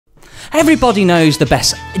Everybody knows the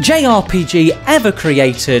best JRPG ever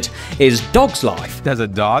created is Dog's Life. Does a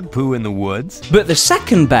dog poo in the woods? But the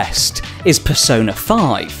second best is Persona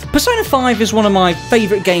 5. Persona 5 is one of my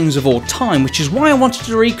favourite games of all time, which is why I wanted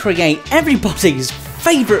to recreate everybody's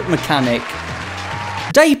favourite mechanic,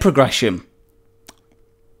 day progression.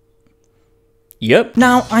 Yep.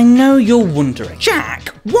 Now, I know you're wondering, Jack,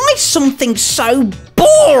 why something so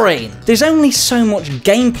boring? There's only so much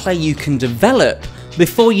gameplay you can develop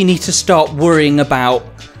before you need to start worrying about,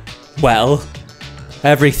 well,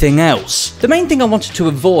 everything else. The main thing I wanted to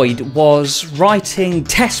avoid was writing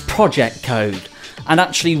test project code and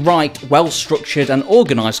actually write well-structured and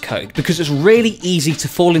organised code, because it's really easy to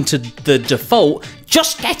fall into the default,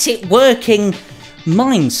 just get it working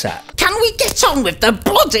mindset. Can we get on with the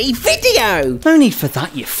bloody video? No need for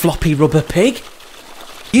that, you floppy rubber pig.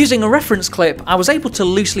 Using a reference clip, I was able to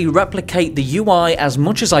loosely replicate the UI as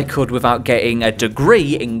much as I could without getting a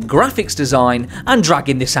degree in graphics design and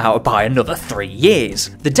dragging this out by another 3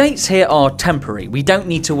 years. The dates here are temporary. We don't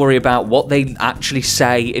need to worry about what they actually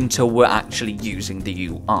say until we're actually using the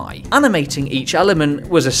UI. Animating each element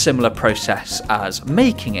was a similar process as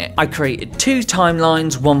making it. I created 2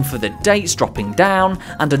 timelines, one for the dates dropping down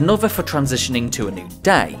and another for transitioning to a new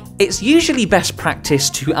day. It's usually best practice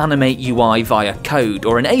to animate UI via code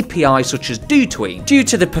or an API such as DoTween, due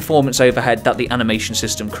to the performance overhead that the animation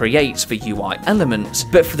system creates for UI elements,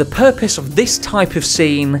 but for the purpose of this type of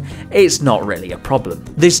scene, it's not really a problem.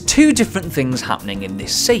 There's 2 different things happening in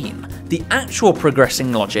this scene, the actual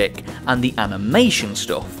progressing logic and the animation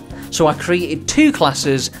stuff. So I created 2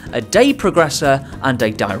 classes, a day progressor and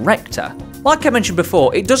a director. Like I mentioned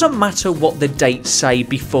before, it doesn't matter what the dates say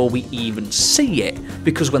before we even see it,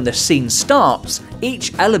 because when the scene starts,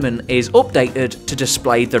 each element is updated to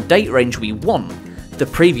display the date range we want, the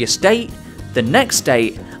previous date, the next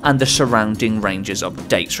date, and the surrounding ranges of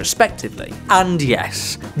dates respectively. And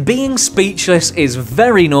yes, being speechless is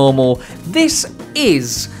very normal. This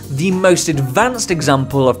is the most advanced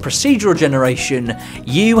example of procedural generation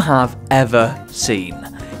you have ever seen.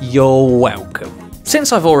 You're welcome.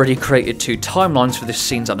 Since I've already created 2 timelines for this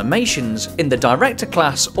scene's animations, in the director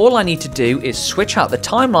class all I need to do is switch out the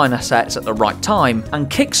timeline assets at the right time and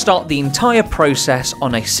kickstart the entire process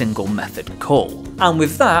on a single method call. And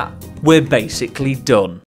with that, we're basically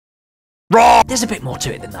done. There's a bit more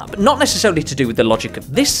to it than that, but not necessarily to do with the logic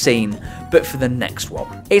of this scene, but for the next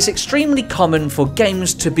one. It's extremely common for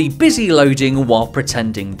games to be busy loading while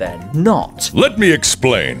pretending they're not. Let me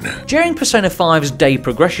explain. During Persona 5's day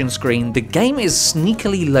progression screen, the game is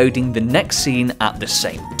sneakily loading the next scene at the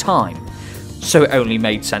same time. So it only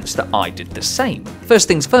made sense that I did the same. First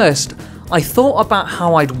things first, I thought about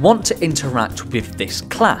how I'd want to interact with this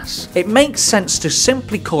class. It makes sense to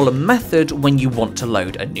simply call a method when you want to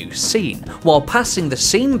load a new scene, while passing the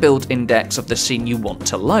scene build index of the scene you want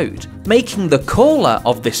to load. Making the caller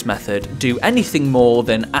of this method do anything more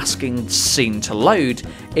than asking the scene to load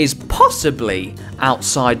is possibly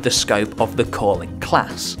outside the scope of the calling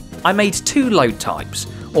class. I made 2 load types,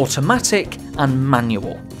 automatic and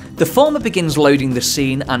manual. The former begins loading the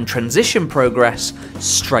scene and transition progress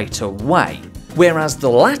straight away, whereas the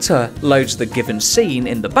latter loads the given scene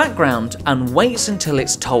in the background and waits until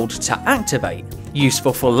it's told to activate,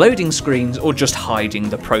 useful for loading screens or just hiding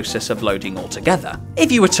the process of loading altogether.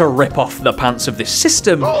 If you were to rip off the pants of this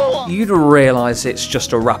system, you'd realise it's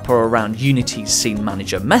just a wrapper around Unity's scene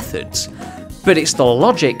manager methods. But it's the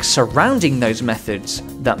logic surrounding those methods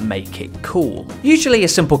that make it cool. Usually a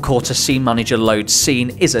simple call to scene manager load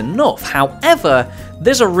scene is enough, however,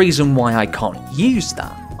 there's a reason why I can't use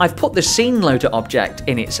that. I've put the scene loader object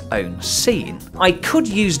in its own scene. I could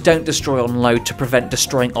use don't destroy on load to prevent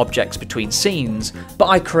destroying objects between scenes, but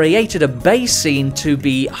I created a base scene to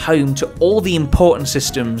be home to all the important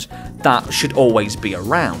systems that should always be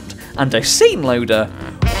around, and a scene loader,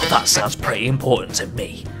 well, that sounds pretty important to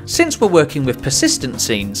me. Since we're working with persistent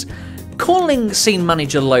scenes, calling scene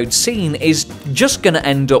manager load scene is just going to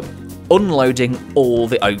end up unloading all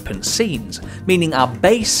the open scenes, meaning our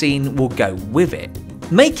base scene will go with it.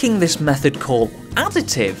 Making this method call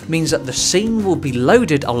additive means that the scene will be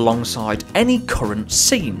loaded alongside any current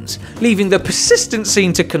scenes, leaving the persistent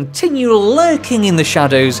scene to continue lurking in the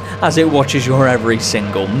shadows as it watches your every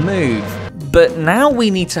single move. But now we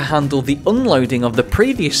need to handle the unloading of the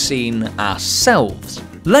previous scene ourselves.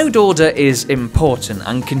 Load order is important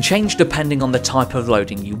and can change depending on the type of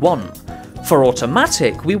loading you want. For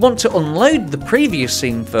automatic, we want to unload the previous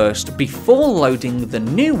scene first before loading the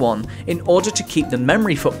new one in order to keep the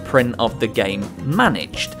memory footprint of the game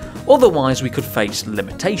managed, otherwise we could face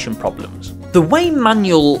limitation problems. The way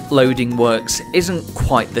manual loading works isn't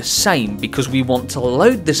quite the same because we want to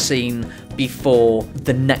load the scene before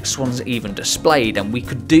the next one's even displayed, and we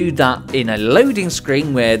could do that in a loading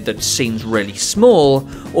screen where the scene's really small,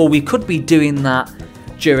 or we could be doing that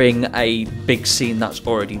during a big scene that's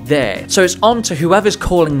already there. So it's on to whoever's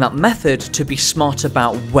calling that method to be smart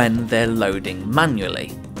about when they're loading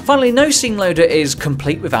manually. Finally, no scene loader is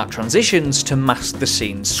complete without transitions to mask the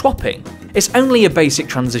scene swapping. It's only a basic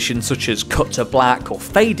transition such as cut to black or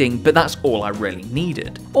fading, but that's all I really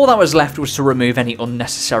needed. All that was left was to remove any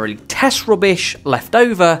unnecessary test rubbish left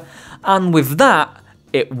over, and with that,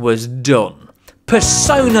 it was done.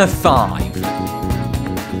 Persona 5.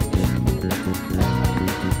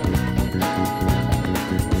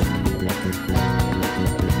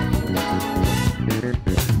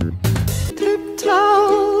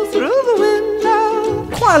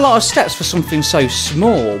 Quite a lot of steps for something so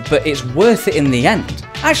small, but it's worth it in the end.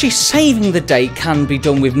 Actually, saving the day can be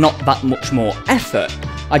done with not that much more effort.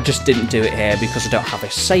 I just didn't do it here because I don't have a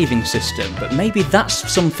saving system, but maybe that's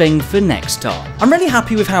something for next time. I'm really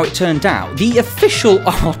happy with how it turned out. The official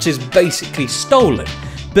art is basically stolen,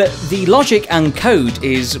 but the logic and code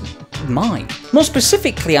is mine. More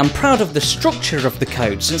specifically, I'm proud of the structure of the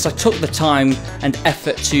code since I took the time and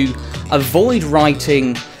effort to avoid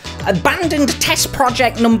writing abandoned test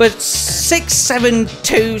project number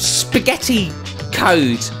 672 spaghetti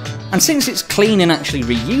code. And since it's clean and actually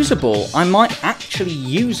reusable, I might actually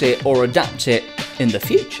use it or adapt it in the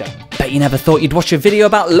future. Bet you never thought you'd watch a video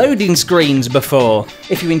about loading screens before.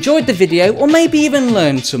 If you enjoyed the video, or maybe even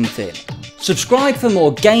learned something, subscribe for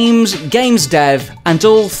more games, games dev, and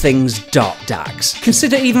all things DarkDax.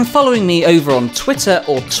 Consider even following me over on Twitter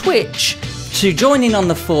or Twitch to join in on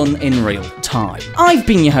the fun in real time. I've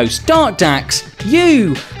been your host, DarkDax.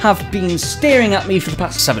 You have been staring at me for the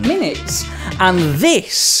past 7 minutes, and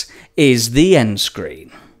this is the end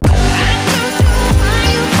screen.